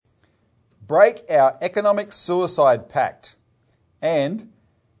break our economic suicide pact, and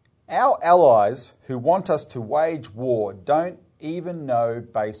our allies who want us to wage war don't even know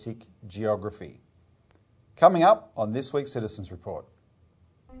basic geography. Coming up on this week's Citizens Report.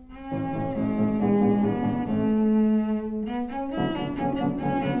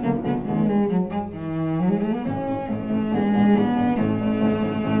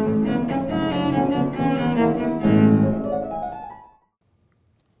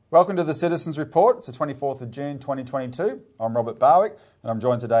 Welcome to the Citizens Report. It's the 24th of June 2022. I'm Robert Barwick and I'm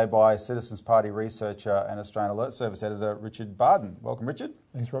joined today by Citizens Party researcher and Australian Alert Service editor Richard Barden. Welcome, Richard.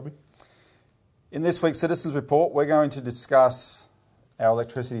 Thanks, Robbie. In this week's Citizens Report, we're going to discuss our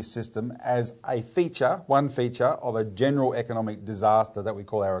electricity system as one feature of a general economic disaster that we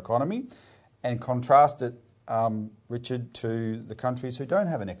call our economy, and contrast it, Richard, to the countries who don't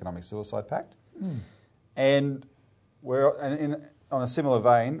have an economic suicide pact. And on a similar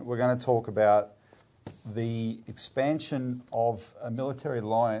vein, we're going to talk about the expansion of a military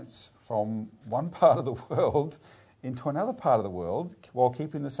alliance from one part of the world into another part of the world while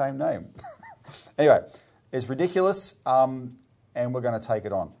keeping the same name. Anyway, it's ridiculous, and we're going to take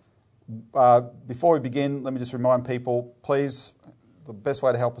it on. Before we begin, let me just remind people, please, the best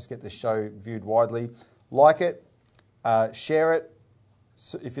way to help us get this show viewed widely, like it, share it.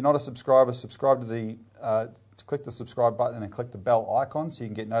 If you're not a subscriber, subscribe to the click the subscribe button and click the bell icon so you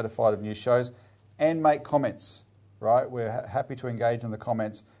can get notified of new shows, and make comments, right? We're happy to engage in the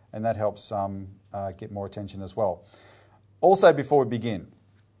comments, and that helps get more attention as well. Also, before we begin,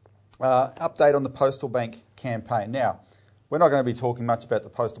 update on the Postal Bank campaign. Now, we're not going to be talking much about the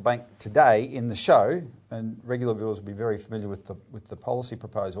Postal Bank today in the show, and regular viewers will be very familiar with the policy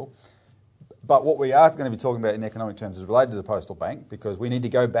proposal. But what we are going to be talking about in economic terms is related to the Postal Bank, because we need to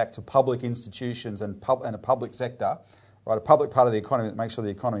go back to public institutions and a public sector, right? A public part of the economy that makes sure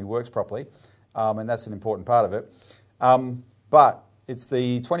the economy works properly, and that's an important part of it. But it's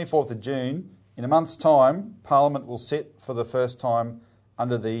the 24th of June. In a month's time, Parliament will sit for the first time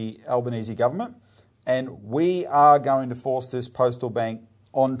under the Albanese government, and we are going to force this Postal Bank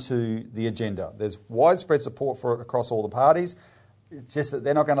onto the agenda. There's widespread support for it across all the parties. It's just that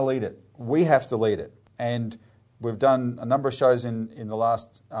they're not going to lead it. We have to lead it. And we've done a number of shows in the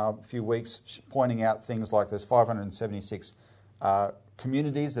last few weeks pointing out things like there's 576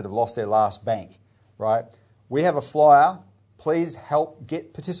 communities that have lost their last bank, right? We have a flyer. Please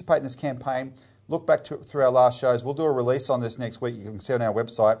participate in this campaign. Look back through our last shows. We'll do a release on this next week. You can see it on our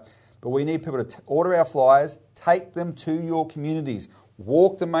website. But we need people to order our flyers, take them to your communities,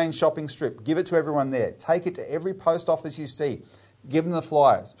 walk the main shopping strip, give it to everyone there, take it to every post office you see. Give them the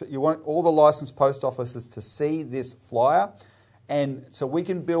flyers. You want all the licensed post offices to see this flyer, and so we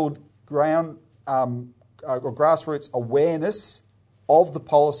can build grassroots awareness of the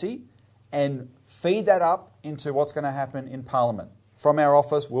policy and feed that up into what's going to happen in Parliament. From our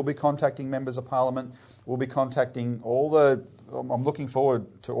office, we'll be contacting members of Parliament. We'll be contacting I'm llooking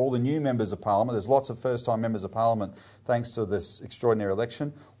forward to all the new members of Parliament. There's lots of first-time members of Parliament thanks to this extraordinary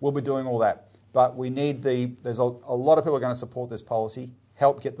election. We'll be doing all that. But we need there's a lot of people are going to support this policy.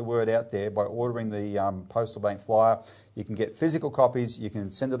 Help get the word out there by ordering the Postal Bank flyer. You can get physical copies, you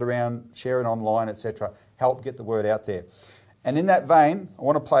can send it around, share it online, etc. Help get the word out there. And in that vein, I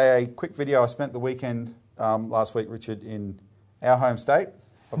want to play a quick video. I spent the weekend last week, Richard, in our home state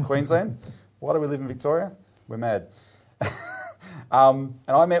of Queensland. Why do we live in Victoria? We're mad. And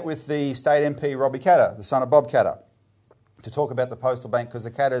I met with the state MP, Robbie Katter, the son of Bob Katter, to talk about the Postal Bank, because the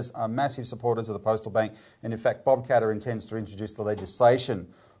Katters are massive supporters of the Postal Bank, and in fact Bob Katter intends to introduce the legislation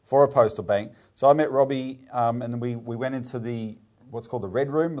for a Postal Bank. So I met Robbie, and then we went into what's called the Red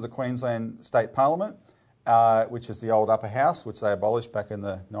Room of the Queensland State Parliament, which is the old upper house, which they abolished back in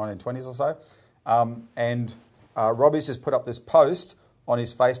the 1920s or so. And Robbie's just put up this post on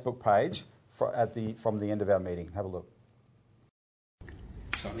his Facebook page from the end of our meeting. Have a look.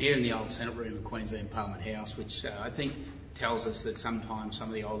 So I'm here in the old Senate room of Queensland Parliament House, which I think tells us that sometimes some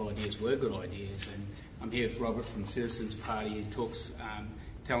of the old ideas were good ideas. And I'm here with Robert from the Citizens Party. He talks,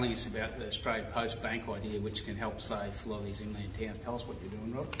 telling us about the Australia Post Bank idea, which can help save a lot of these inland towns. Tell us what you're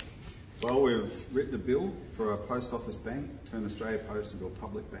doing, Rob. Well, we've written a bill for a post office bank, turn Australia Post into a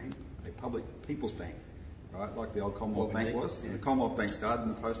public bank, a public people's bank, right, like the old Commonwealth Bank was. Yeah. The Commonwealth Bank started in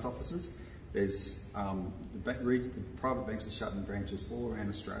the post offices. There's the private banks are shutting branches all around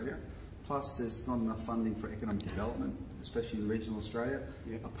Australia. Plus, there's not enough funding for economic development, especially in regional Australia.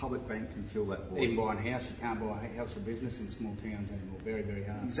 Yeah. A public bank can fill that void. Even buying a house, you can't buy a house or business in small towns anymore. Very, very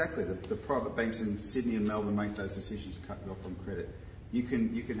hard. Exactly. The private banks in Sydney and Melbourne make those decisions to cut you off on credit. You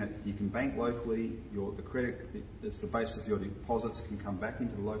can bank locally. The credit that's the basis of your deposits can come back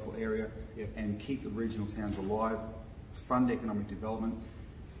into the local area and keep the regional towns alive, fund economic development,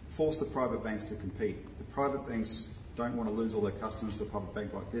 force the private banks to compete. If the private banks don't want to lose all their customers to a public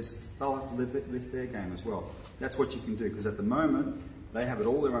bank like this, they'll have to lift their game as well. That's what you can do, because at the moment they have it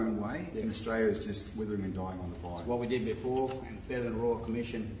all their own way, and Australia is just withering and dying on the vine. What we did before, and it's better than a Royal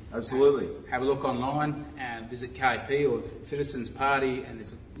Commission. Absolutely. Have a look online and visit KP or Citizens Party, and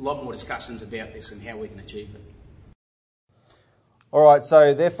there's a lot more discussions about this and how we can achieve it. All right,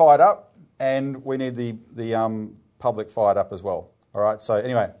 so they're fired up, and we need the public fired up as well. All right, so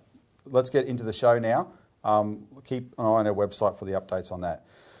anyway, let's get into the show now. Keep an eye on our website for the updates on that.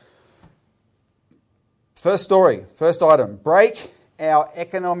 First story, first item, break our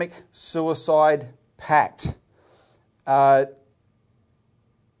economic suicide pact.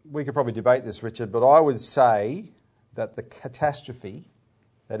 We could probably debate this, Richard, but I would say that the catastrophe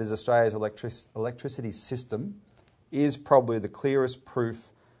that is Australia's electricity system is probably the clearest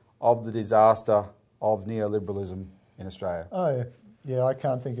proof of the disaster of neoliberalism in Australia. Oh yeah, I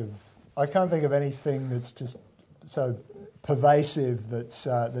can't think of anything that's just so pervasive that's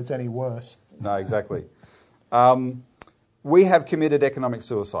any worse. No, exactly. We have committed economic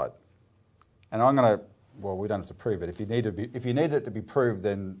suicide, and I'm going to. Well, we don't have to prove it. If you need it to be proved,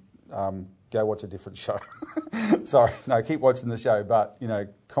 then go watch a different show. Sorry, no, keep watching the show. But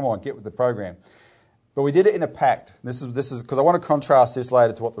come on, get with the program. But we did it in a pact. This is because I want to contrast this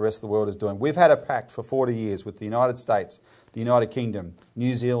later to what the rest of the world is doing. We've had a pact for 40 years with the United States, the United Kingdom,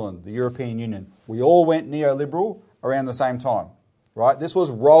 New Zealand, the European Union. We all went neoliberal around the same time, right? This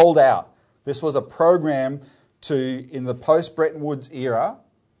was rolled out. This was a program in the post-Bretton Woods era,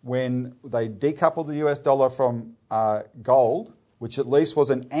 when they decoupled the US dollar from gold, which at least was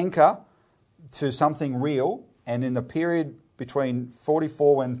an anchor to something real. And in the period between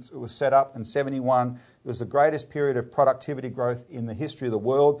 44 when it was set up and 71, it was the greatest period of productivity growth in the history of the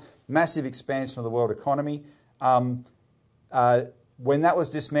world, massive expansion of the world economy. When that was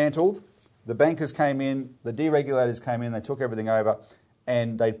dismantled, the bankers came in, the deregulators came in, they took everything over,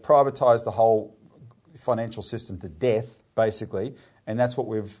 and they privatised the whole financial system to death, basically. And that's what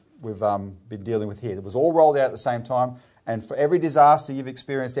we've been dealing with here. It was all rolled out at the same time, and for every disaster you've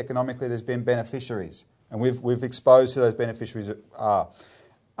experienced economically, there's been beneficiaries, and we've exposed who those beneficiaries are.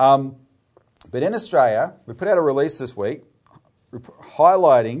 But in Australia, we put out a release this week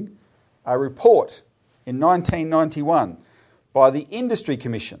highlighting a report in 1991 by the Industry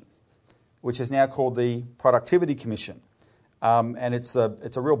Commission, which is now called the Productivity Commission, and it's a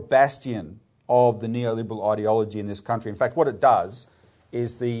real bastion of the neoliberal ideology in this country. In fact, what it does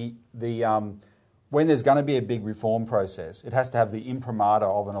is when there's going to be a big reform process, it has to have the imprimatur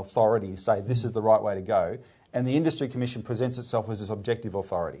of an authority say this is the right way to go, and the Industry Commission presents itself as this objective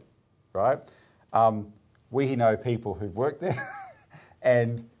authority, right? We know people who've worked there,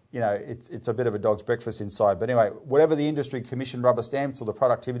 and it's a bit of a dog's breakfast inside. But anyway, whatever the Industry Commission rubber stamps or the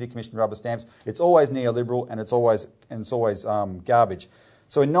Productivity Commission rubber stamps, it's always neoliberal and it's always garbage.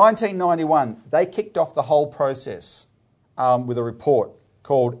 So in 1991, they kicked off the whole process with a report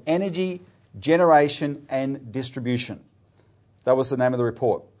called Energy, Generation and Distribution. That was the name of the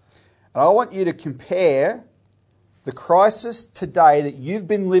report. And I want you to compare the crisis today that you've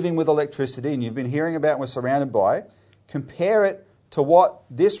been living with electricity and you've been hearing about and we're surrounded by, compare it to what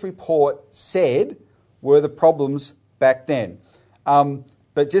this report said were the problems back then.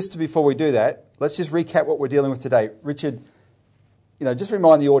 But just before we do that, let's just recap what we're dealing with today. Richard, just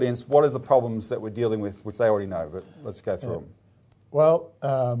remind the audience what are the problems that we're dealing with, which they already know, but let's go through them. Well,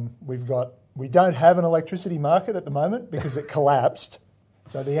 we don't have an electricity market at the moment because it collapsed.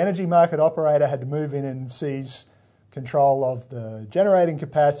 So the energy market operator had to move in and seize control of the generating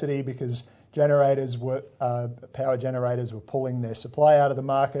capacity because power generators were pulling their supply out of the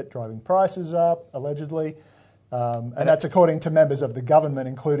market, driving prices up, allegedly. And that's according to members of the government,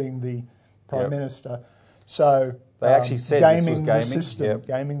 including the Prime Minister. So they actually said this was gaming.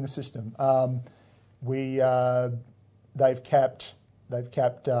 Gaming the system. They've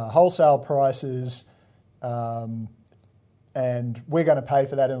capped wholesale prices, and we're going to pay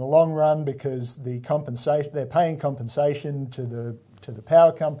for that in the long run because they're paying compensation to the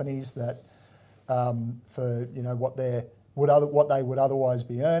power companies that for what they would otherwise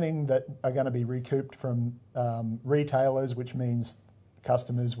be earning that are going to be recouped from retailers, which means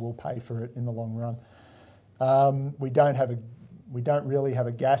customers will pay for it in the long run. We don't really have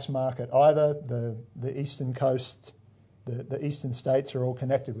a gas market either. The eastern coast, the eastern states are all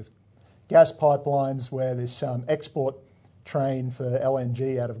connected with gas pipelines where there's some export train for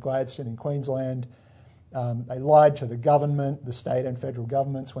LNG out of Gladstone in Queensland They lied to the government, the state and federal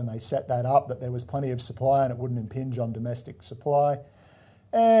governments, when they set that up, that there was plenty of supply and it wouldn't impinge on domestic supply.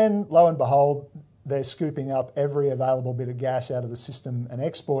 And lo and behold, they're scooping up every available bit of gas out of the system and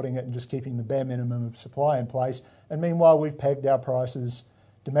exporting it and just keeping the bare minimum of supply in place. And meanwhile, we've pegged our prices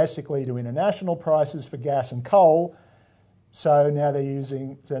domestically to international prices for gas and coal. So now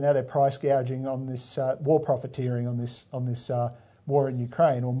they're price gouging on this war profiteering on this war in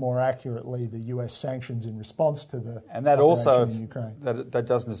Ukraine, or more accurately, the US sanctions in response to the and that also in Ukraine. That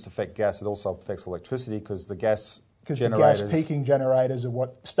doesn't just affect gas; it also affects electricity because the gas peaking generators are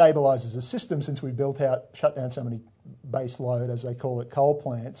what stabilises the system. Since we shut down so many base load, as they call it, coal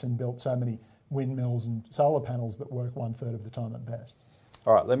plants, and built so many windmills and solar panels that work 1/3 of the time at best.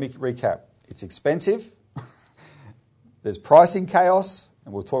 All right, let me recap. It's expensive. There's pricing chaos,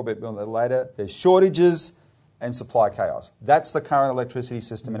 and we'll talk a bit about that later. There's shortages and supply chaos. That's the current electricity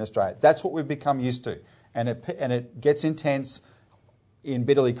system in Australia. That's what we've become used to. And it gets intense in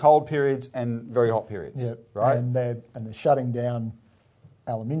bitterly cold periods and very hot periods. Yep. Right? And they're shutting down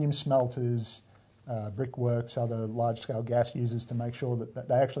aluminium smelters, brickworks, other large-scale gas users to make sure that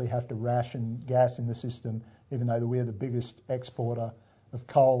they actually have to ration gas in the system, even though we're the biggest exporter of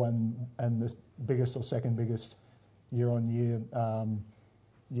coal and the biggest or second biggest year-on-year,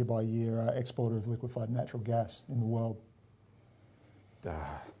 year-by-year exporter of liquefied natural gas in the world.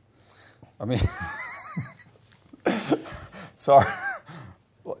 I mean, sorry.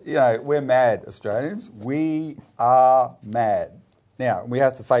 You know, we're mad, Australians. We are mad. Now, we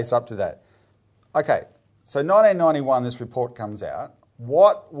have to face up to that. Okay, so 1991, this report comes out.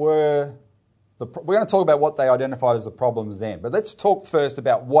 What were we're going to talk about what they identified as the problems then, but let's talk first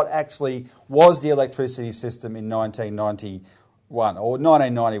about what actually was the electricity system in 1991 or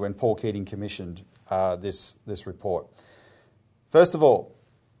 1990 when Paul Keating commissioned this report. First of all,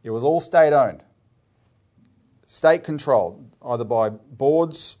 it was all state-owned, state-controlled, either by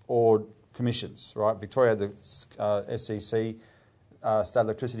boards or commissions. Right? Victoria had the SEC, State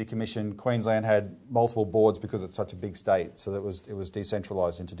Electricity Commission. Queensland had multiple boards because it's such a big state, so that it was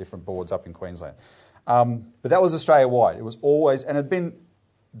decentralised into different boards up in Queensland. But that was Australia-wide. It was always, and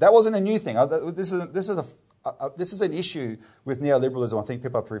that wasn't a new thing. This is an issue with neoliberalism. I think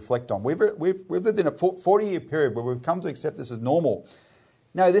people have to reflect on. We've lived in a 40-year period where we've come to accept this as normal.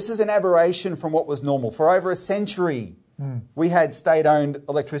 No, this is an aberration from what was normal. For over a century, we had state-owned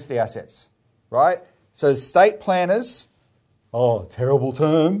electricity assets, right? So state planners. Oh, terrible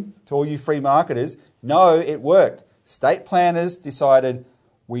term to all you free marketers. No, it worked. State planners decided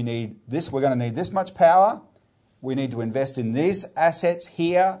we need this, we're going to need this much power. We need to invest in these assets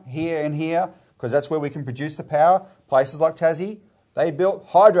here, here and here, because that's where we can produce the power. Places like Tassie, they built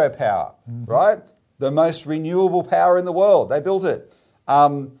hydropower, right? The most renewable power in the world. They built it.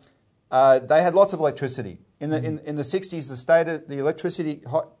 They had lots of electricity. In the 60s, the electricity,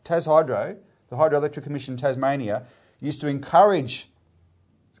 Tas Hydro, the Hydroelectric Commission in Tasmania, used to encourage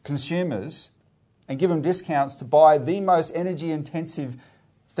consumers and give them discounts to buy the most energy-intensive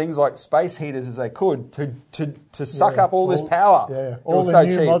things like space heaters as they could to suck up all this power. Yeah, all the new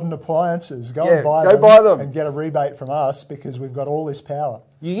cheap. modern appliances. Go and buy them and get a rebate from us because we've got all this power.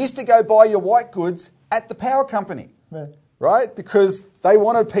 You used to go buy your white goods at the power company, right? Because they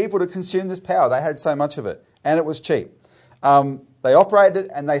wanted people to consume this power. They had so much of it, and it was cheap. They operated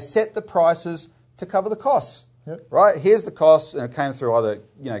it and they set the prices to cover the costs. Yep. Right, here's the cost, and it came through either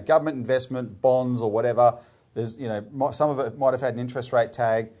government investment, bonds, or whatever. There's some of it might have had an interest rate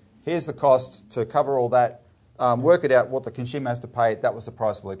tag. Here's the cost to cover all that. Work it out what the consumer has to pay. That was the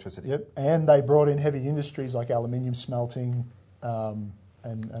price of electricity. Yep, and they brought in heavy industries like aluminium smelting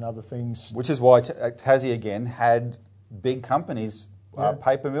and other things. Which is why Tassie again had big companies,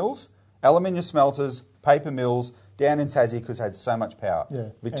 paper mills, aluminium smelters, paper mills. Down in Tassie because it had so much power. Yeah.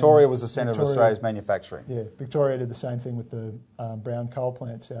 Victoria was the centre of Australia's manufacturing. Yeah, Victoria did the same thing with the brown coal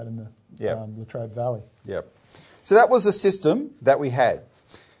plants out in the Latrobe Valley. Yep. So that was the system that we had.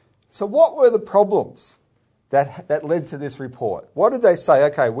 So what were the problems that led to this report? What did they say?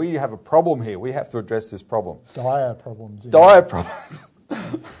 Okay, we have a problem here. We have to address this problem. Dire problems. Dire problems.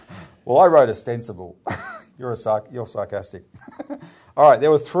 Well, I wrote ostensible. You're sarcastic. All right, there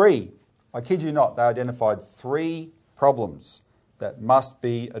were three. I kid you not, they identified three problems that must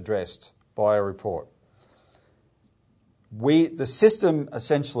be addressed by a report. The system,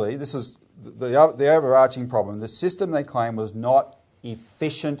 essentially, this is the overarching problem, the system they claim was not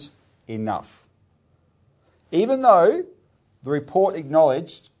efficient enough. Even though the report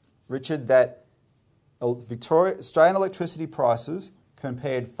acknowledged, Richard, that Australian electricity prices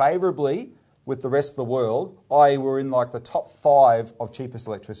compared favourably with the rest of the world, i.e. we're in like the top 5 of cheapest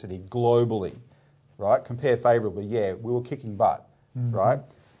electricity globally, right? Compare favourably, yeah, we were kicking butt, right?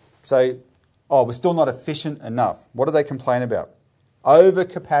 So, we're still not efficient enough. What do they complain about?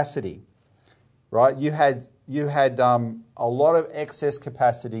 Overcapacity, right? You had a lot of excess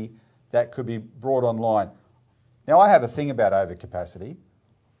capacity that could be brought online. Now, I have a thing about overcapacity.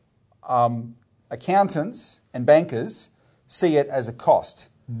 Accountants and bankers see it as a cost.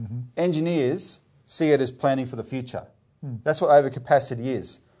 Engineers see it as planning for the future. That's what overcapacity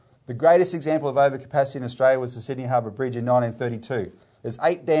is. The greatest example of overcapacity in Australia was the Sydney Harbour Bridge in 1932. There's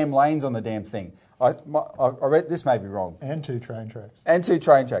 8 damn lanes on the damn thing. I read, this may be wrong. And 2 train tracks. And 2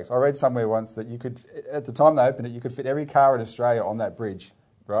 train tracks. I read somewhere once that you could, at the time they opened it, you could fit every car in Australia on that bridge.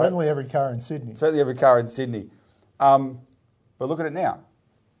 Right? Certainly every car in Sydney. Certainly every car in Sydney. But look at it now.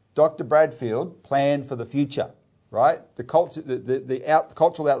 Dr. Bradfield planned for the future, right? The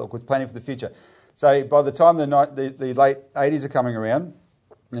cultural outlook was planning for the future. So by the time the late 80s are coming around,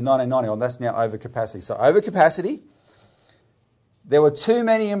 in 1990, that's now overcapacity. So overcapacity, there were too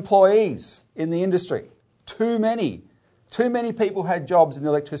many employees in the industry. Too many. Too many people had jobs in the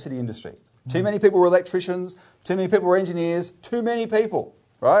electricity industry. Too many people were electricians. Too many people were engineers. Too many people,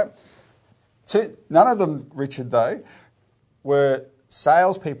 right? None of them, Richard, though, were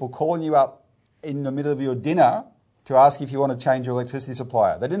salespeople calling you up in the middle of your dinner to ask if you want to change your electricity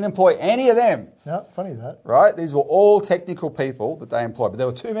supplier. They didn't employ any of them. No, funny that. Right? These were all technical people that they employed, but there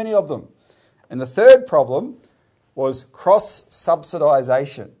were too many of them. And the third problem was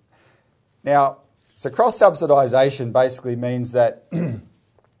cross-subsidisation. Now, so cross-subsidisation basically means that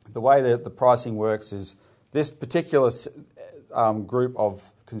the way that the pricing works is this particular group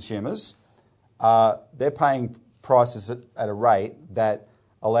of consumers, they're paying prices at a rate that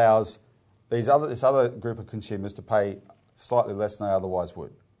allows this other group of consumers to pay slightly less than they otherwise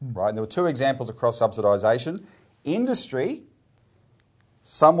would. Right? And there were 2 examples of cross-subsidisation. Industry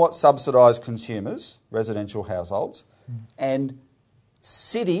somewhat subsidised consumers, residential households, and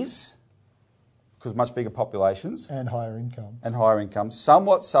cities, because much bigger populations. And higher income. And higher income,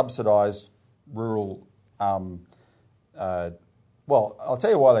 somewhat subsidised rural, well, I'll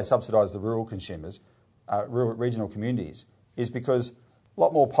tell you why they subsidised the rural consumers, rural regional communities, is because a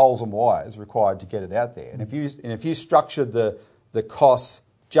lot more poles and wires required to get it out there. And if you structured the costs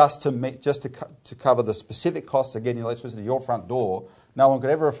just to cover the specific costs of getting electricity to your front door, no one could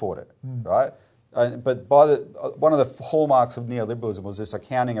ever afford it, right? But one of the hallmarks of neoliberalism was this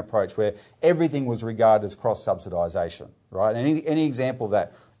accounting approach where everything was regarded as cross-subsidisation, right? And any example of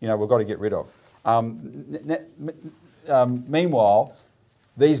that, we've got to get rid of. Meanwhile,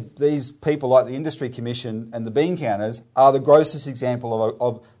 these people like the Industry Commission and the bean counters are the grossest example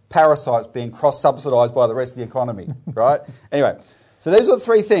of parasites being cross-subsidised by the rest of the economy, right? Anyway, so these are the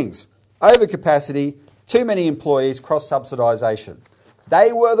 3 things. Overcapacity, too many employees, cross-subsidisation.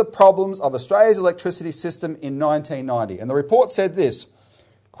 They were the problems of Australia's electricity system in 1990. And the report said this,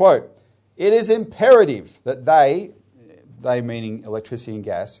 quote, "It is imperative that they meaning electricity and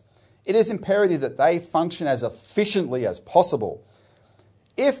gas, it is imperative that they function as efficiently as possible.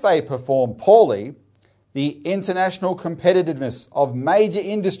 If they perform poorly, the international competitiveness of major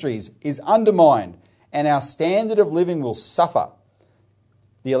industries is undermined and our standard of living will suffer.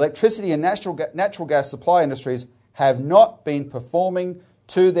 The electricity and natural gas supply industries have not been performing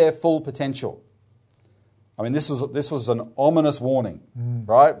to their full potential." I mean, this was an ominous warning,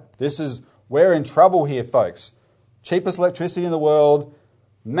 right? We're in trouble here, folks. Cheapest electricity in the world,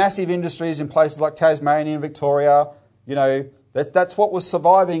 massive industries in places like Tasmania and Victoria, that's what was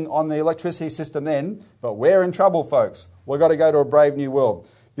surviving on the electricity system then, but we're in trouble, folks. We've got to go to a brave new world.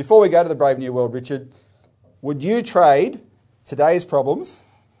 Before we go to the brave new world, Richard, would you trade today's problems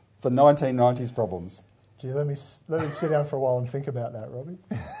for 1990s problems? Gee, let me sit down for a while and think about that, Robbie.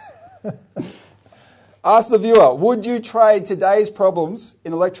 Ask the viewer, would you trade today's problems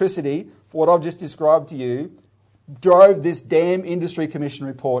in electricity for what I've just described to you drove this damn Industry Commission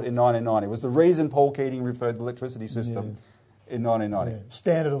report in 1990? It was the reason Paul Keating referred to the electricity system in 1990. Yeah.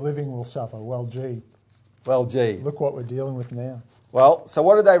 Standard of living will suffer. Well, gee. Look what we're dealing with now. Well, so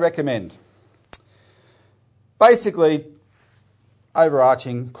what did they recommend? Basically,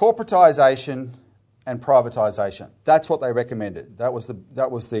 overarching, corporatisation and privatisation. That's what they recommended.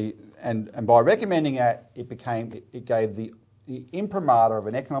 And by recommending that, it gave the imprimatur of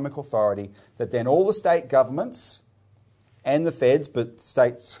an economic authority that then all the state governments and the feds, but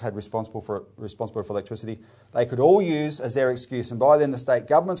states had responsible for electricity, they could all use as their excuse. And by then the state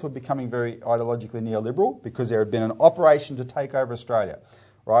governments were becoming very ideologically neoliberal because there had been an operation to take over Australia,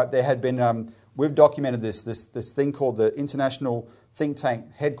 right? There had been, we've documented this thing called the International think tank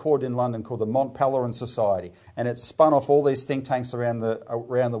headquartered in London called the Mont Pelerin Society, and it spun off all these think tanks around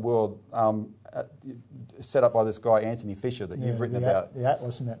the world, set up by this guy Anthony Fisher that you've written about. The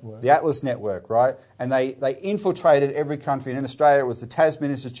Atlas Network. The Atlas Network, right? And they infiltrated every country. And in Australia, it was the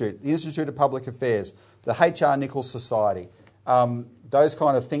Tasman Institute, the Institute of Public Affairs, the H.R. Nichols Society. Those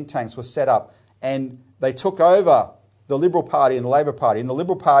kind of think tanks were set up, and they took over the Liberal Party and the Labor Party. In the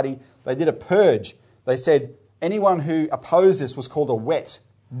Liberal Party, they did a purge. They said anyone who opposed this was called a wet,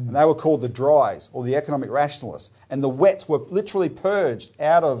 and they were called the dries or the economic rationalists. And the wets were literally purged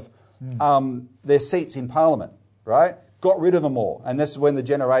out of their seats in Parliament, right? Got rid of them all. And this is when the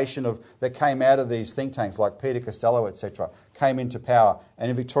generation that came out of these think tanks, like Peter Costello, etc., came into power. And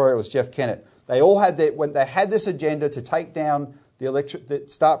in Victoria, it was Jeff Kennett. They all had when they had this agenda to take down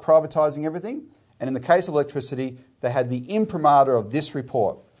start privatising everything. And in the case of electricity, they had the imprimatur of this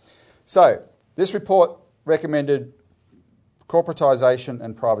report. So this report recommended corporatisation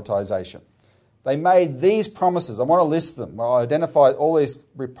and privatisation. They made these promises. I want to list them. I identified all these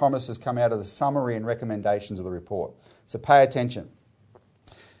promises come out of the summary and recommendations of the report. So pay attention.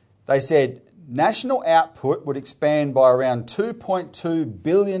 They said national output would expand by around $2.2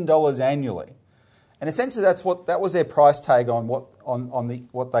 billion annually. And essentially that was their price tag on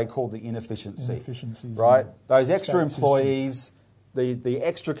what they called the inefficiencies, right? Those extra employees, the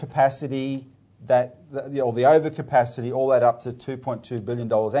extra capacity, or the overcapacity, all that up to $2.2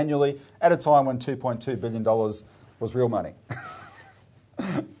 billion annually at a time when $2.2 billion was real money.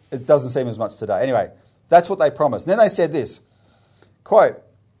 It doesn't seem as much today. Anyway, that's what they promised. And then they said this, quote,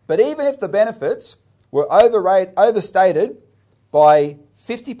 but even if the benefits were overstated by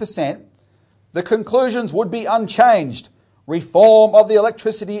 50%, the conclusions would be unchanged. Reform of the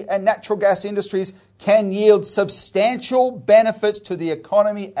electricity and natural gas industries can yield substantial benefits to the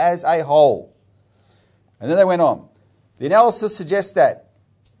economy as a whole. And then they went on. The analysis suggests that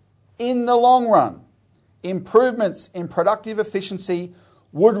in the long run, improvements in productive efficiency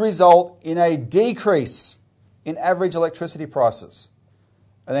would result in a decrease in average electricity prices.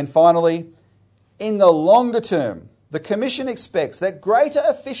 And then finally, in the longer term, the Commission expects that greater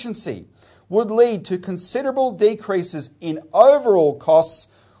efficiency would lead to considerable decreases in overall costs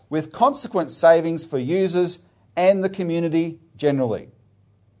with consequent savings for users and the community generally.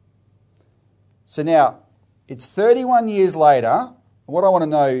 So now, it's 31 years later. What I want to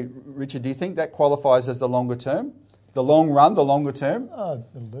know, Richard, do you think that qualifies as the longer term? The long run, the longer term? Oh,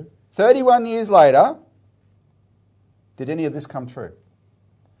 it'll do. 31 years later, did any of this come true?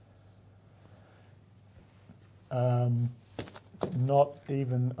 Not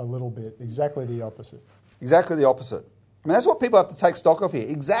even a little bit. Exactly the opposite. Exactly the opposite. I mean, that's what people have to take stock of here.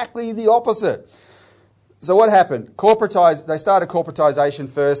 Exactly the opposite. So what happened? They started corporatisation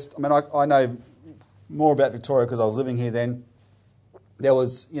first. I mean, I know more about Victoria because I was living here then. There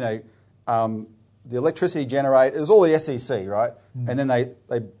was, the electricity generator. It was all the SEC, right? And then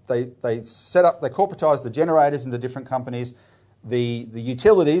they set up, they corporatised the generators into different companies. The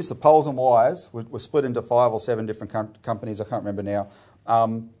utilities, the poles and wires, were split into 5 or 7 different companies. I can't remember now.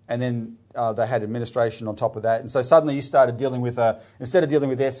 And then they had administration on top of that. And so suddenly you started dealing with instead of dealing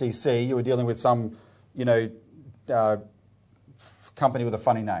with SEC, you were dealing with some, company with a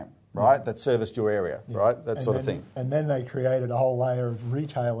funny name, right? That serviced your area, right? That sort of thing. And then they created a whole layer of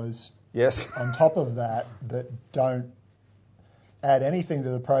retailers. Yes. On top of that don't add anything to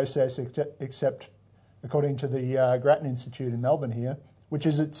the process except according to the Grattan Institute in Melbourne here, which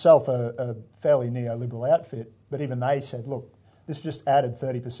is itself a fairly neoliberal outfit, but even they said, look, this just added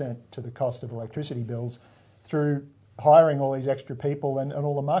 30% to the cost of electricity bills through hiring all these extra people and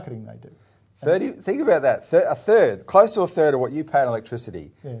all the marketing they do. 30. Think about that. Close to a third of what you pay on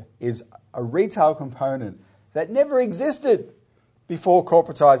electricity is a retail component that never existed before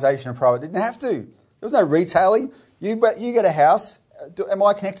corporatisation and private. Didn't have to. There was no retailing. You get a house. Am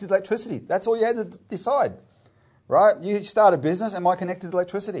I connected to electricity? That's all you had to decide, right? You start a business. Am I connected to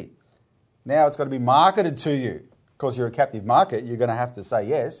electricity? Now it's got to be marketed to you. Because you're a captive market, you're going to have to say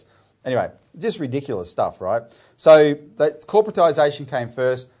yes. Anyway, just ridiculous stuff, right? So that corporatisation came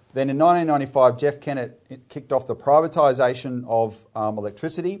first. Then in 1995, Jeff Kennett kicked off the privatisation of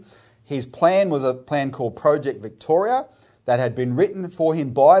electricity. His plan was a plan called Project Victoria that had been written for him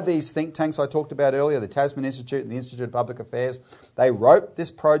by these think tanks I talked about earlier, the Tasman Institute and the Institute of Public Affairs. They wrote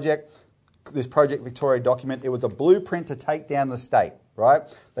this Project Victoria document. It was a blueprint to take down the state, right?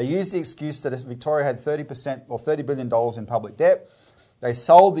 They used the excuse that Victoria had 30% or $30 billion in public debt. They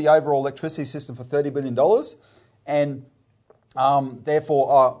sold the overall electricity system for $30 billion and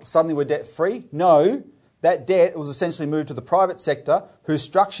therefore suddenly we're debt free. No, that debt was essentially moved to the private sector who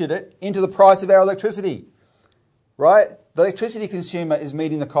structured it into the price of our electricity, right? the electricity consumer is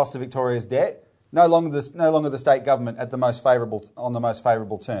meeting the cost of Victoria's debt. No longer the state government on the most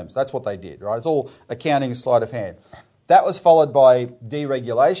favourable terms. That's what they did, right? It's all accounting sleight of hand. That was followed by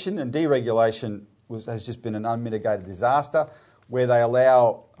deregulation, and deregulation has just been an unmitigated disaster, where they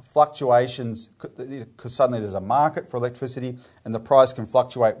allow fluctuations because suddenly there's a market for electricity and the price can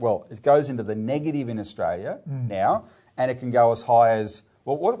fluctuate. Well, it goes into the negative in Australia now, and it can go as high as,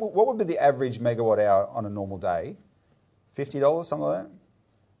 well, what would be the average megawatt hour on a normal day? $50, something like that?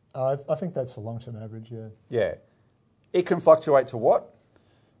 I think that's the long-term average, yeah. Yeah. It can fluctuate to what?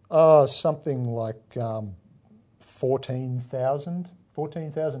 Something like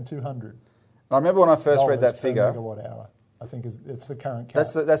 14,200. I remember when I first read that figure. Megawatt hour, I think it's the current cap.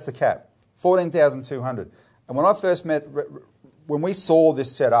 That's the cap, 14,200. And when I first when we saw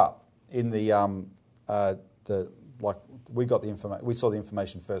this set up in we got the information. We saw the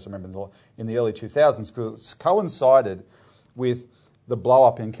information first. I remember in the early 2000s, because it coincided with the blow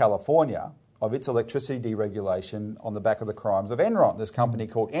up in California of its electricity deregulation on the back of the crimes of Enron. This company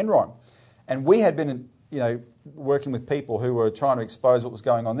called Enron, and we had been, working with people who were trying to expose what was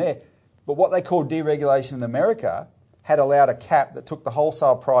going on there. But what they called deregulation in America had allowed a cap that took the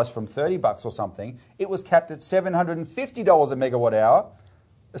wholesale price from $30 or something. It was capped at $750 a megawatt hour.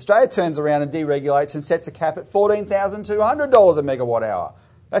 Australia turns around and deregulates and sets a cap at $14,200 a megawatt hour.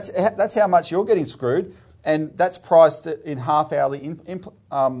 That's how much you're getting screwed, and that's priced in half-hourly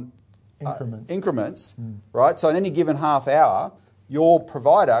increments, right? So in any given half hour, your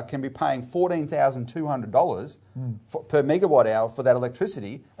provider can be paying $14,200 per megawatt hour for that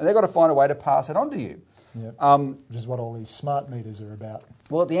electricity, and they've got to find a way to pass it on to you. Yep. Which is what all these smart meters are about.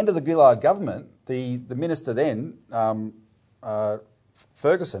 Well, at the end of the Gillard government, the minister then, Martin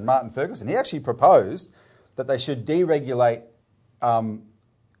Ferguson, he actually proposed that they should deregulate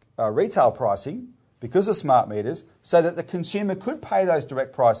retail pricing because of smart meters, so that the consumer could pay those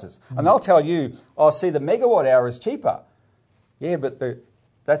direct prices. And they'll tell you, the megawatt hour is cheaper. Yeah, but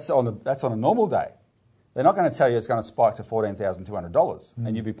that's on a normal day. They're not going to tell you it's going to spike to $14,200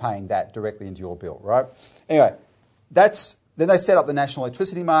 and you'll be paying that directly into your bill, right? Anyway, then they set up the national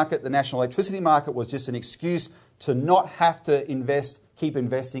electricity market. The national electricity market was just an excuse to not have to keep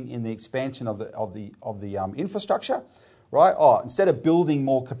investing in the expansion of the infrastructure, right? Instead of building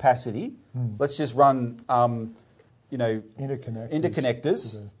more capacity, let's just run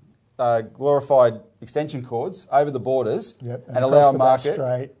interconnectors. Glorified extension cords over the borders, and allow a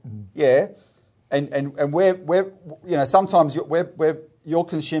market. And we're sometimes you're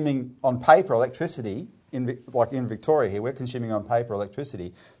consuming on paper electricity like in Victoria here. We're consuming on paper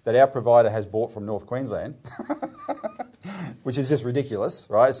electricity that our provider has bought from North Queensland, which is just ridiculous,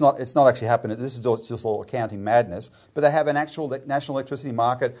 right? It's not actually happening. This is just all accounting madness. But they have an actual national electricity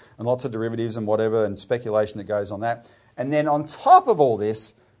market and lots of derivatives and whatever and speculation that goes on that. And then on top of all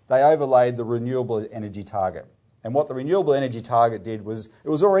this, they overlaid the renewable energy target. And what the renewable energy target did was, it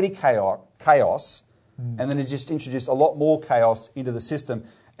was already chaos, and then it just introduced a lot more chaos into the system.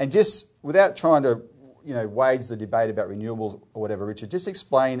 And just without trying to, wage the debate about renewables or whatever, Richard, just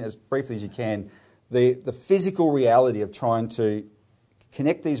explain as briefly as you can the physical reality of trying to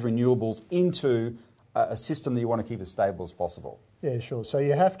connect these renewables into a system that you want to keep as stable as possible. Yeah, sure. So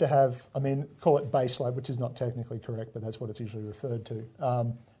you have to have, call it baseload, which is not technically correct, but that's what it's usually referred to.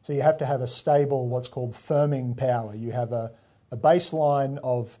 So you have to have a stable, what's called firming power. You have a baseline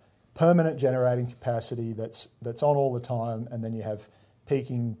of permanent generating capacity that's on all the time, and then you have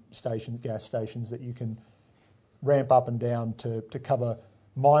peaking stations, gas stations that you can ramp up and down to cover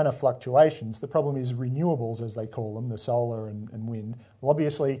minor fluctuations. The problem is renewables, as they call them, the solar and wind. Well,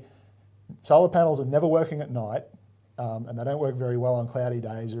 obviously, solar panels are never working at night, and they don't work very well on cloudy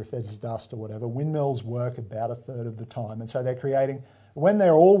days or if there's dust or whatever. Windmills work about a third of the time, and so they're creating... When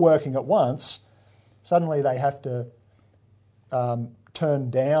they're all working at once, suddenly they have to turn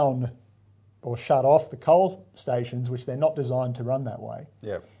down or shut off the coal stations, which they're not designed to run that way.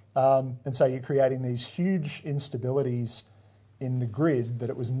 Yeah. And so you're creating these huge instabilities in the grid that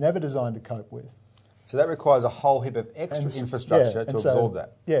it was never designed to cope with. So that requires a whole heap of extra infrastructure to absorb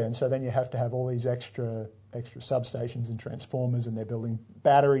that. Yeah, and so then you have to have all these extra substations and transformers, and they're building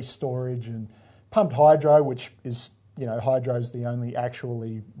battery storage and pumped hydro, which is... hydro is the only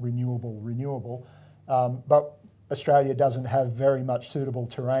actually renewable. But Australia doesn't have very much suitable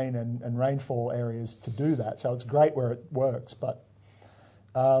terrain and rainfall areas to do that. So it's great where it works, but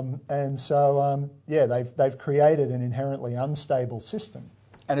they've created an inherently unstable system.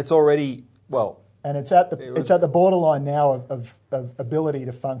 And it's already and it's at the borderline now of ability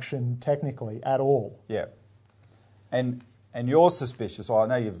to function technically at all. Yeah, and you're suspicious. Well, I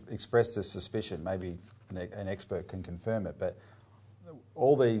know you've expressed this suspicion, maybe an expert can confirm it, but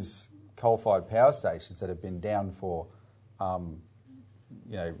all these coal-fired power stations that have been down for,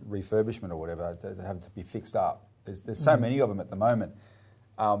 refurbishment or whatever, that have to be fixed up. There's so many of them at the moment.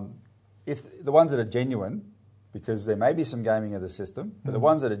 If the ones that are genuine, because there may be some gaming of the system, but the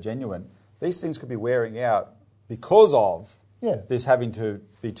ones that are genuine, these things could be wearing out because of this having to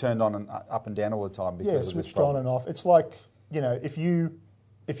be turned on and up and down all the time. Because of switched on and off. It's like, if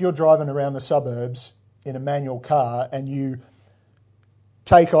you're driving around the suburbs in a manual car and you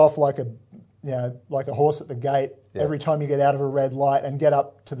take off like a horse at the gate every time you get out of a red light and get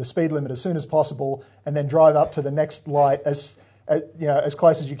up to the speed limit as soon as possible, and then drive up to the next light as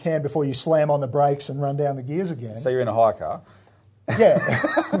close as you can before you slam on the brakes and run down the gears again. So you're in a hire car. Yeah.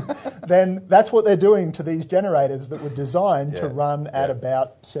 Then that's what they're doing to these generators that were designed to run at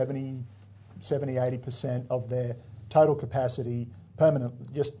about 70-80% of their total capacity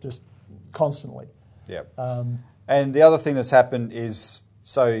permanent, just constantly. Yeah. And the other thing that's happened is,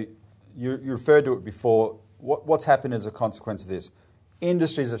 so you referred to it before, what's happened as a consequence of this?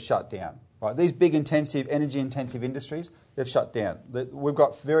 Industries have shut down. Right? These big energy-intensive industries, they've shut down. We've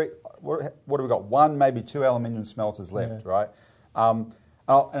got what have we got? 1, maybe 2 aluminium smelters left, right? And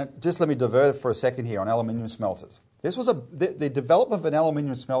just let me divert for a second here on aluminium smelters. This was the development of an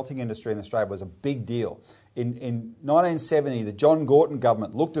aluminium smelting industry in Australia was a big deal. In 1970, the John Gorton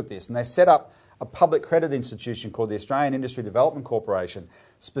government looked at this and they set up a public credit institution called the Australian Industry Development Corporation,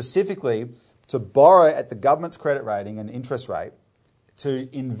 specifically to borrow at the government's credit rating and interest rate to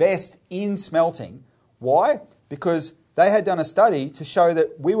invest in smelting. Why? Because they had done a study to show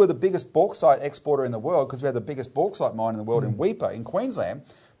that we were the biggest bauxite exporter in the world because we had the biggest bauxite mine in the world in Weipa in Queensland,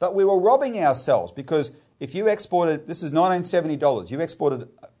 but we were robbing ourselves because if you exported, this is $1970, you exported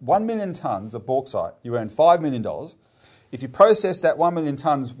 1 million tonnes of bauxite, you earned $5 million. If you processed that 1 million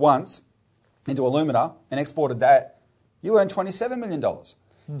tonnes once into alumina and exported that, you earned $27 million.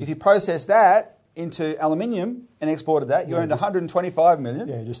 If you processed that into aluminium and exported that, you earned $125 million.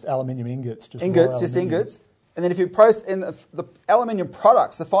 Yeah, just aluminium ingots. Ingots. And then if you processed in the aluminium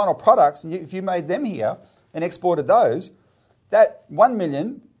products, the final products, and if you made them here and exported those, that 1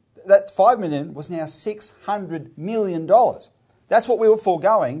 million, that 5 million was now $600 million. That's what we were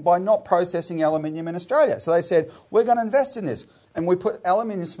foregoing by not processing aluminium in Australia. So they said, we're going to invest in this. And we put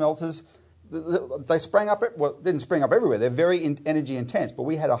aluminium smelters, they sprang up, well, didn't spring up everywhere. They're very energy intense, but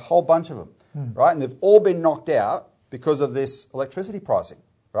we had a whole bunch of them, right? And they've all been knocked out because of this electricity pricing,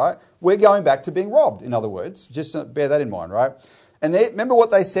 right? We're going back to being robbed, in other words. Just bear that in mind, right? And remember what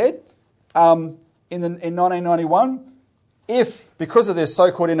they said in 1991? If, because of this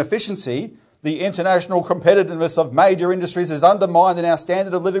so-called inefficiency, the international competitiveness of major industries is undermined and our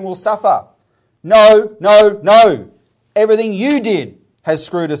standard of living will suffer. No, no, no. Everything you did has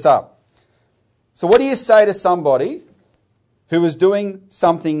screwed us up. So what do you say to somebody who is doing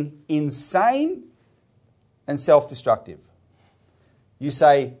something insane and self-destructive? You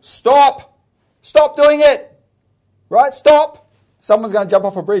say, stop! Stop doing it! Right? Stop! Someone's going to jump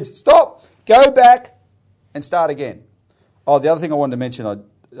off a bridge. Stop! Go back and start again. Oh, the other thing I wanted to mention,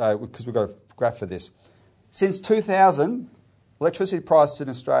 because we've got a graph for this. Since 2000, electricity prices in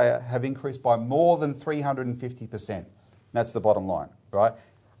Australia have increased by more than 350%. That's the bottom line, right?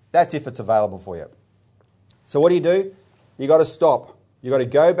 That's if it's available for you. So what do? You got to stop. You got to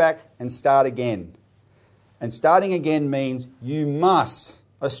go back and start again. And starting again means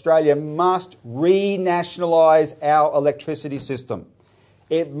Australia must renationalise our electricity system.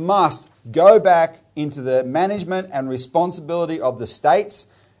 It must go back into the management and responsibility of the states,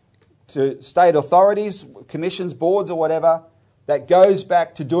 to state authorities, commissions, boards or whatever, that goes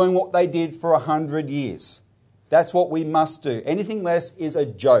back to doing what they did for 100 years. That's what we must do. Anything less is a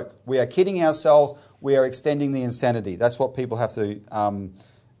joke. We are kidding ourselves. We are extending the insanity. That's what people have to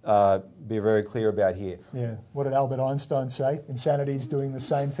be very clear about here. Yeah. What did Albert Einstein say? Insanity is doing the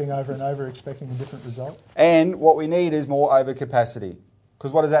same thing over and over, expecting a different result. And what we need is more overcapacity.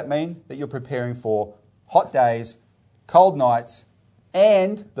 Because what does that mean? That you're preparing for hot days, cold nights,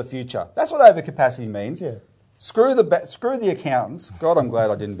 and the future. That's what overcapacity means. Yeah. Screw the accountants. God, I'm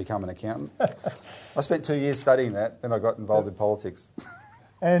glad I didn't become an accountant. I spent 2 years studying that, then I got involved in politics.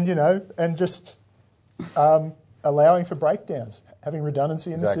 And, and just allowing for breakdowns, having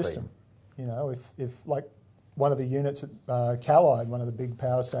redundancy in the system. If like one of the units at Callide, one of the big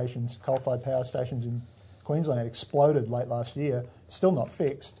power stations, coal-fired power stations in Queensland, exploded late last year, still not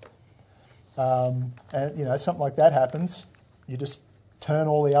fixed. And, something like that happens, you just turn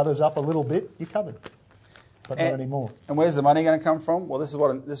all the others up a little bit, you're covered. But not anymore. And where's the money going to come from? Well, this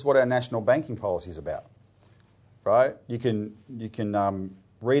is what our national banking policy is about, right? You can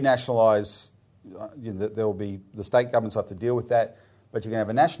renationalise there will be the state governments have to deal with that, but you can have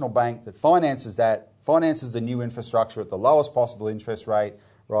a national bank that finances the new infrastructure at the lowest possible interest rate,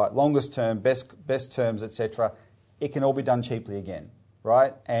 right? Longest term, best terms, etc. It can all be done cheaply again,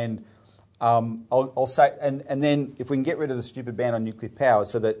 right? And I'll say, and then if we can get rid of the stupid ban on nuclear power,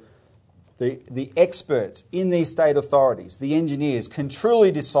 so that the experts in these state authorities, the engineers, can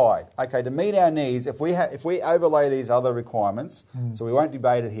truly decide, okay, to meet our needs, if we overlay these other requirements, so we won't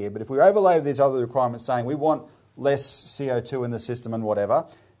debate it here, but if we overlay these other requirements saying we want less CO2 in the system and whatever,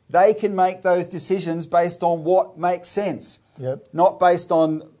 they can make those decisions based on what makes sense. Yep. Not based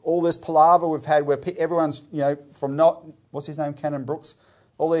on all this palaver we've had where everyone's, from what's his name, Cannon Brooks,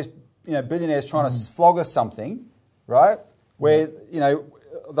 all these, billionaires trying to flog us something, right? Where,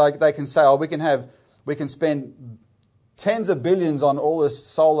 they can say, we can spend tens of billions on all this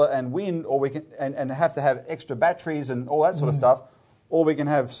solar and wind, or we can, and have to have extra batteries and all that sort of stuff, or we can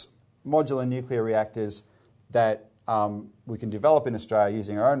have modular nuclear reactors that we can develop in Australia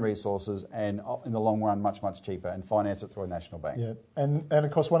using our own resources and in the long run much, much cheaper, and finance it through a national bank. Yeah, and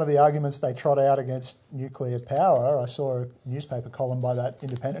of course one of the arguments they trot out against nuclear power, I saw a newspaper column by that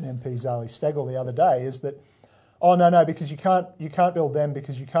independent MP Zali Steggall the other day, is that, no, because you can't build them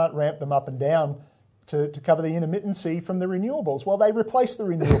because you can't ramp them up and down to cover the intermittency from the renewables. Well, they replace the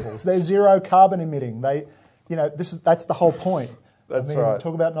renewables. They're zero carbon emitting. That's the whole point. That's right.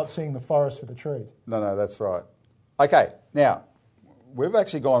 Talk about not seeing the forest for the trees. No, that's right. Okay, now, we've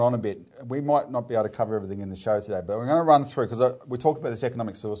actually gone on a bit. We might not be able to cover everything in the show today, but we're going to run through, because we talked about this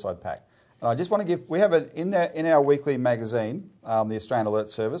economic suicide pact. And I just want to we have it in our weekly magazine, the Australian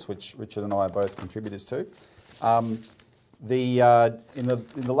Alert Service, which Richard and I are both contributors to. In the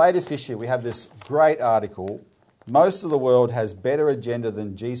latest issue, we have this great article. Most of the world has better agenda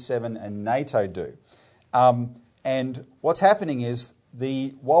than G7 and NATO do. And what's happening is,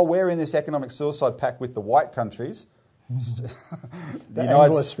 while we're in this economic suicide pact with the white countries, the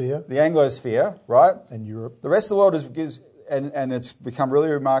Anglosphere, right? And Europe. The rest of the world and it's become really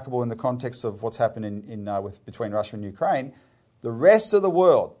remarkable in the context of what's happened between Russia and Ukraine. The rest of the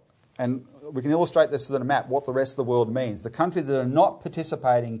world, and we can illustrate this on a map, what the rest of the world means. The countries that are not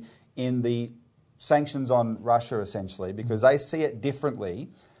participating in the sanctions on Russia, essentially, because they see it differently,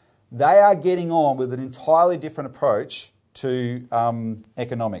 they are getting on with an entirely different approach to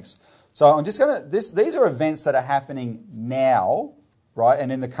economics. So I'm just going to, these are events that are happening now, right, and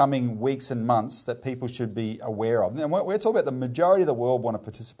in the coming weeks and months that people should be aware of. And we're talking about the majority of the world want to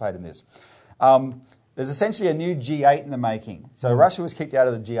participate in this. There's essentially a new G8 in the making. So Russia was kicked out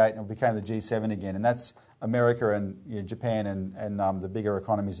of the G8 and it became the G7 again, and that's America and Japan and the bigger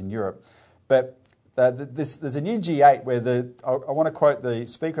economies in Europe. But there's a new G8 where I want to quote the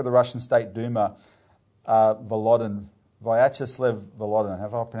Speaker of the Russian State Duma, Vyacheslav Volodin.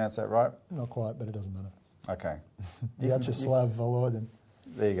 Have I pronounced that right? Not quite, but it doesn't matter. Okay. Vyacheslav Volodin.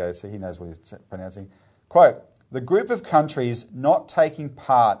 There you go. So he knows what he's pronouncing. Quote, the group of countries not taking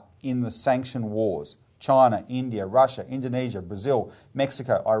part in the sanction wars, China, India, Russia, Indonesia, Brazil,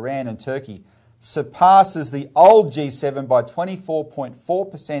 Mexico, Iran and Turkey, surpasses the old G7 by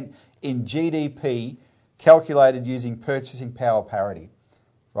 24.4% in GDP calculated using purchasing power parity.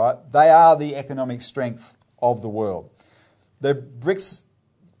 Right? They are the economic strength of the world. The BRICS,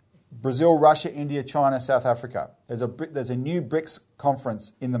 Brazil, Russia, India, China, South Africa. There's a new BRICS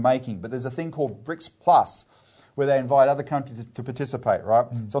conference in the making, but there's a thing called BRICS Plus, where they invite other countries to participate, right?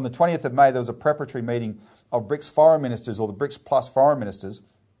 So on the 20th of May, there was a preparatory meeting of BRICS foreign ministers, or the BRICS Plus foreign ministers,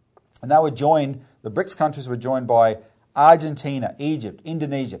 and the BRICS countries were joined by Argentina, Egypt,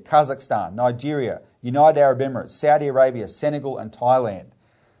 Indonesia, Kazakhstan, Nigeria, United Arab Emirates, Saudi Arabia, Senegal and Thailand.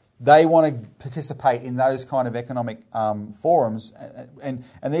 They want to participate in those kind of economic forums, and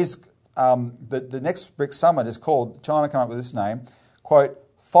these the next BRICS summit is called, China come up with this name, quote,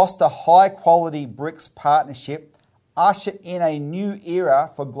 foster high quality BRICS partnership, usher in a new era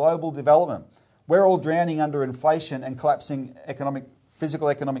for global development. We're all drowning under inflation and collapsing physical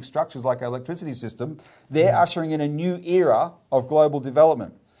economic structures like our electricity system. They're ushering in a new era of global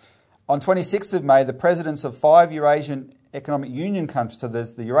development. On 26th of May, the presidents of 5 Eurasian Economic Union countries, so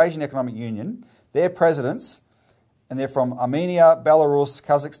there's the Eurasian Economic Union, their presidents, and they're from Armenia, Belarus,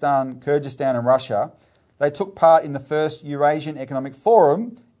 Kazakhstan, Kyrgyzstan and Russia, they took part in the first Eurasian Economic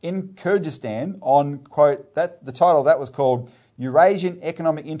Forum in Kyrgyzstan on, quote, the title of that was called Eurasian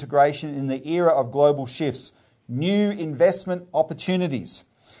Economic Integration in the Era of Global Shifts, New Investment Opportunities.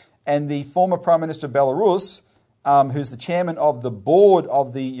 And the former Prime Minister of Belarus, who's the chairman of the board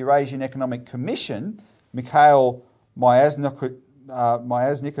of the Eurasian Economic Commission, Mikhail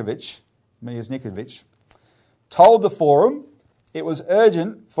Myasnikovich, told the forum it was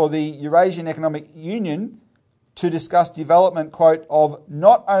urgent for the Eurasian Economic Union to discuss development, quote, of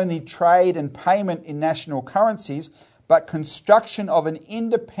not only trade and payment in national currencies, but construction of an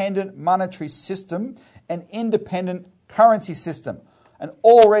independent monetary system, an independent currency system. And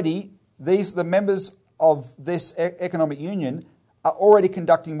already the members of this economic union are already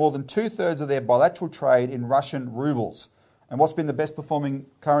conducting more than 2/3 of their bilateral trade in Russian rubles. And what's been the best performing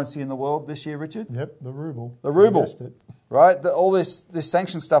currency in the world this year, Richard? Yep, the ruble. The ruble. Right? All this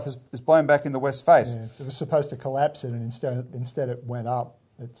sanction stuff is blown back in the West's face. Yeah, it was supposed to collapse it, and instead it went up.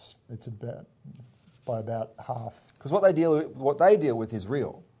 It's about by about half. Because what they deal with is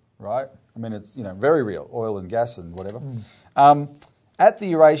real, right? I mean, it's very real, oil and gas and whatever. At the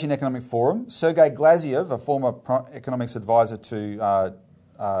Eurasian Economic Forum, Sergei Glaziev, a former economics advisor to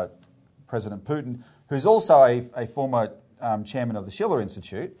President Putin, who's also a former chairman of the Schiller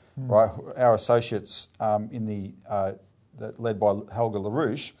Institute, right? Our associates led by Helga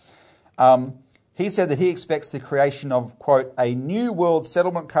LaRouche. He said that he expects the creation of, quote, a new world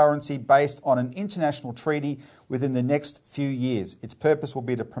settlement currency based on an international treaty within the next few years. Its purpose will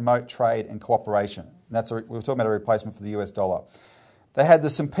be to promote trade and cooperation. And we were talking about a replacement for the US dollar. They had the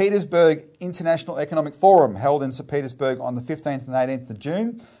St. Petersburg International Economic Forum held in St. Petersburg on the 15th and 18th of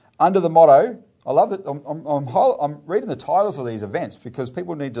June under the motto, I love that, I'm reading the titles of these events because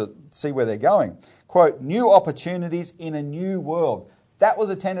people need to see where they're going. Quote, new opportunities in a new world. That was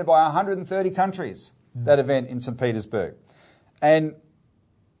attended by 130 countries, that event in St. Petersburg. And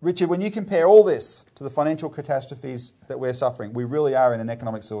Richard, when you compare all this to the financial catastrophes that we're suffering, we really are in an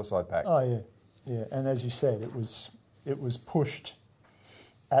economic suicide pact. Oh, yeah. And as you said, it was pushed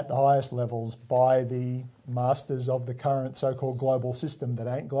at the highest levels by the masters of the current so-called global system that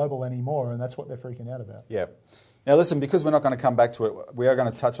ain't global anymore, and that's what they're freaking out about. Yeah. Now listen, because we're not going to come back to it, we are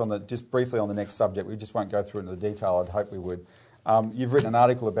going to touch on just briefly on the next subject. We just won't go through it in the detail. I'd hope we would. You've written an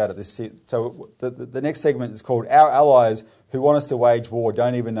article about it. So the next segment is called Our Allies Who Want Us to Wage War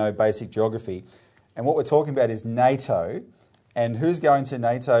Don't Even Know Basic Geography. And what we're talking about is NATO. And who's going to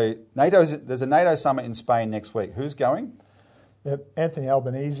NATO? There's a NATO summit in Spain next week. Who's going? Anthony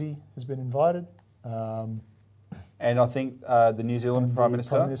Albanese has been invited. And I think the New Zealand Prime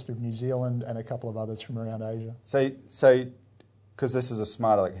Minister? Prime Minister of New Zealand and a couple of others from around Asia. So because this is a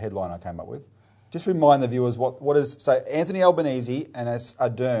smart headline I came up with, just remind the viewers what is... So Anthony Albanese and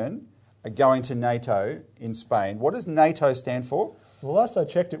Ardern are going to NATO in Spain. What does NATO stand for? Well, last I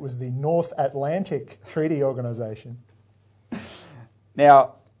checked, it was the North Atlantic Treaty Organisation.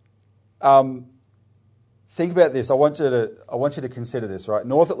 Now, think about this. I want you to consider this, right?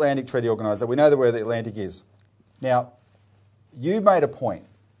 North Atlantic Treaty Organisation. We know where the Atlantic is. Now, you made a point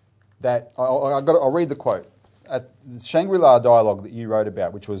that I'll read the quote at the Shangri-La dialogue that you wrote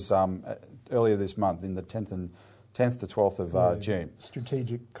about, which was earlier this month in the 10th to 12th of June.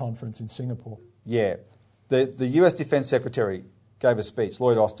 Strategic conference in Singapore. Yeah, the US Defence Secretary gave a speech,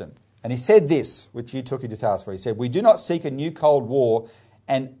 Lloyd Austin, and he said this, which you took into task for. He said, "We do not seek a new Cold War,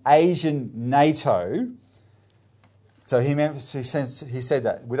 an Asian NATO." So he said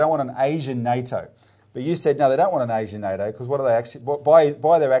that we don't want an Asian NATO. But you said, no, they don't want an Asian NATO because what are they actually,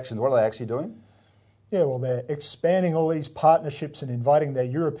 by their actions, what are they actually doing? Yeah, well, they're expanding all these partnerships and inviting their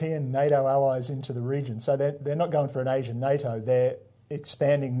European NATO allies into the region. So they're not going for an Asian NATO, they're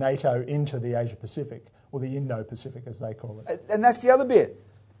expanding NATO into the Asia-Pacific, or the Indo-Pacific as they call it. And that's the other bit.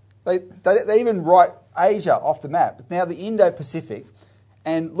 They even write Asia off the map. Now the Indo-Pacific,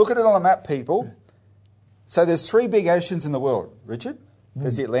 and look at it on a map, people. So there's 3 big oceans in the world, Richard.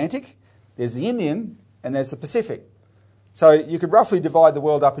 There's the Atlantic, there's the Indian, and there's the Pacific. So you could roughly divide the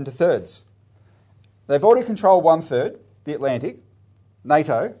world up into thirds. They've already controlled 1/3, the Atlantic,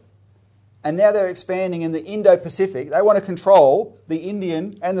 NATO, and now they're expanding in the Indo-Pacific. They want to control the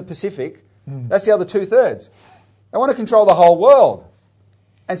Indian and the Pacific. That's the other 2/3. They want to control the whole world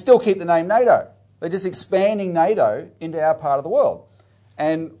and still keep the name NATO. They're just expanding NATO into our part of the world.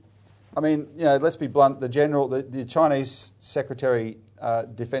 And I mean, let's be blunt. The Chinese Secretary,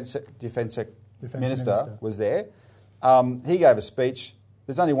 Defense Minister was there. He gave a speech.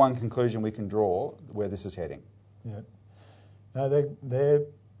 There's only one conclusion we can draw where this is heading. Yeah. No,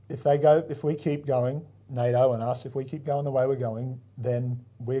 if we keep going, NATO and us, if we keep going the way we're going, then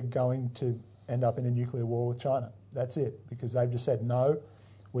we're going to end up in a nuclear war with China. That's it, because they've just said no.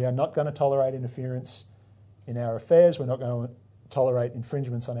 We are not going to tolerate interference in our affairs. We're not going to tolerate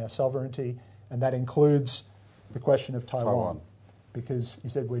infringements on our sovereignty, and that includes the question of Taiwan. Because he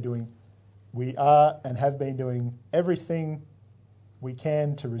said we are and have been doing everything we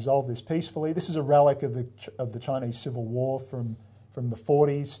can to resolve this peacefully. This is a relic of the Chinese Civil War from the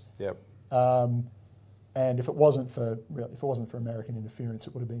 40s. Yep. And if it wasn't for American interference,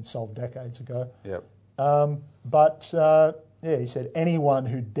 it would have been solved decades ago. Yep. He said anyone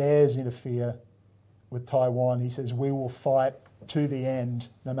who dares interfere with Taiwan, he says, we will fight to the end,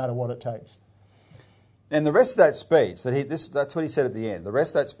 no matter what it takes. And the rest of that speech, that's what he said at the end. The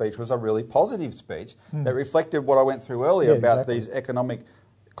rest of that speech was a really positive speech that reflected what I went through earlier about these economic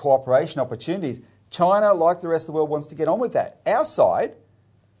cooperation opportunities. China, like the rest of the world, wants to get on with that. Our side,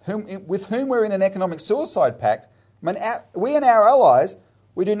 with whom we're in an economic suicide pact, I mean, we and our allies,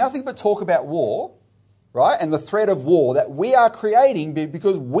 we do nothing but talk about war, right, and the threat of war that we are creating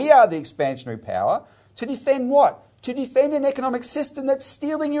because we are the expansionary power to defend what? To defend an economic system that's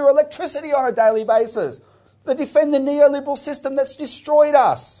stealing your electricity on a daily basis. To defend the neoliberal system that's destroyed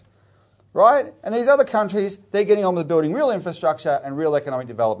us, right? And these other countries, they're getting on with building real infrastructure and real economic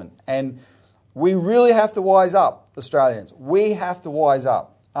development. And we really have to wise up, Australians. We have to wise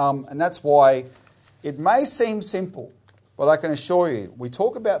up. And that's why it may seem simple, but I can assure you, we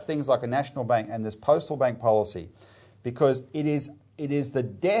talk about things like a national bank and this postal bank policy because it is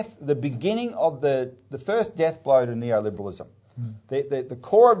the beginning of the first death blow to neoliberalism. The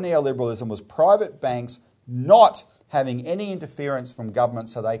core of neoliberalism was private banks not having any interference from government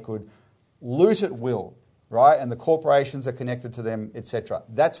so they could loot at will, right? And the corporations are connected to them, etc.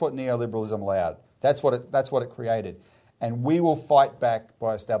 That's what neoliberalism allowed. That's what it created. And we will fight back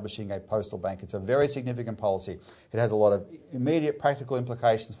by establishing a postal bank. It's a very significant policy. It has a lot of immediate practical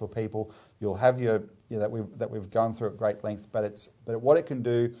implications for people. You'll have that we've gone through at great length, but what it can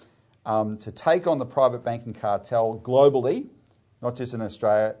do to take on the private banking cartel globally, not just in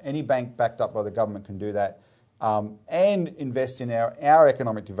Australia. Any bank backed up by the government can do that, and invest in our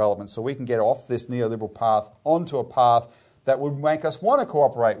economic development so we can get off this neoliberal path onto a path that would make us want to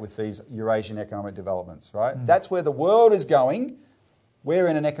cooperate with these Eurasian economic developments, right? That's where the world is going. We're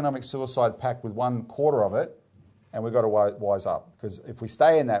in an economic suicide pact with 1/4 of it, and we've got to wise up, because if we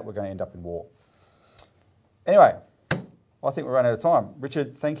stay in that, we're going to end up in war. Anyway, I think we're running out of time.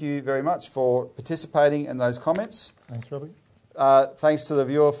 Richard, thank you very much for participating in those comments. Thanks, Robbie. Thanks to the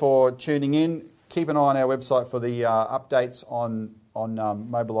viewer for tuning in. Keep an eye on our website for the updates on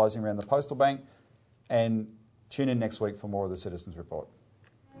mobilising around the postal bank, and tune in next week for more of the Citizens Report.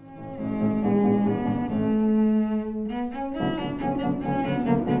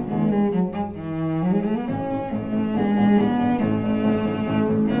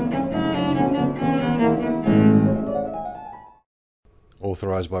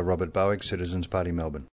 Authorised by Robert Bowick, Citizens Party, Melbourne.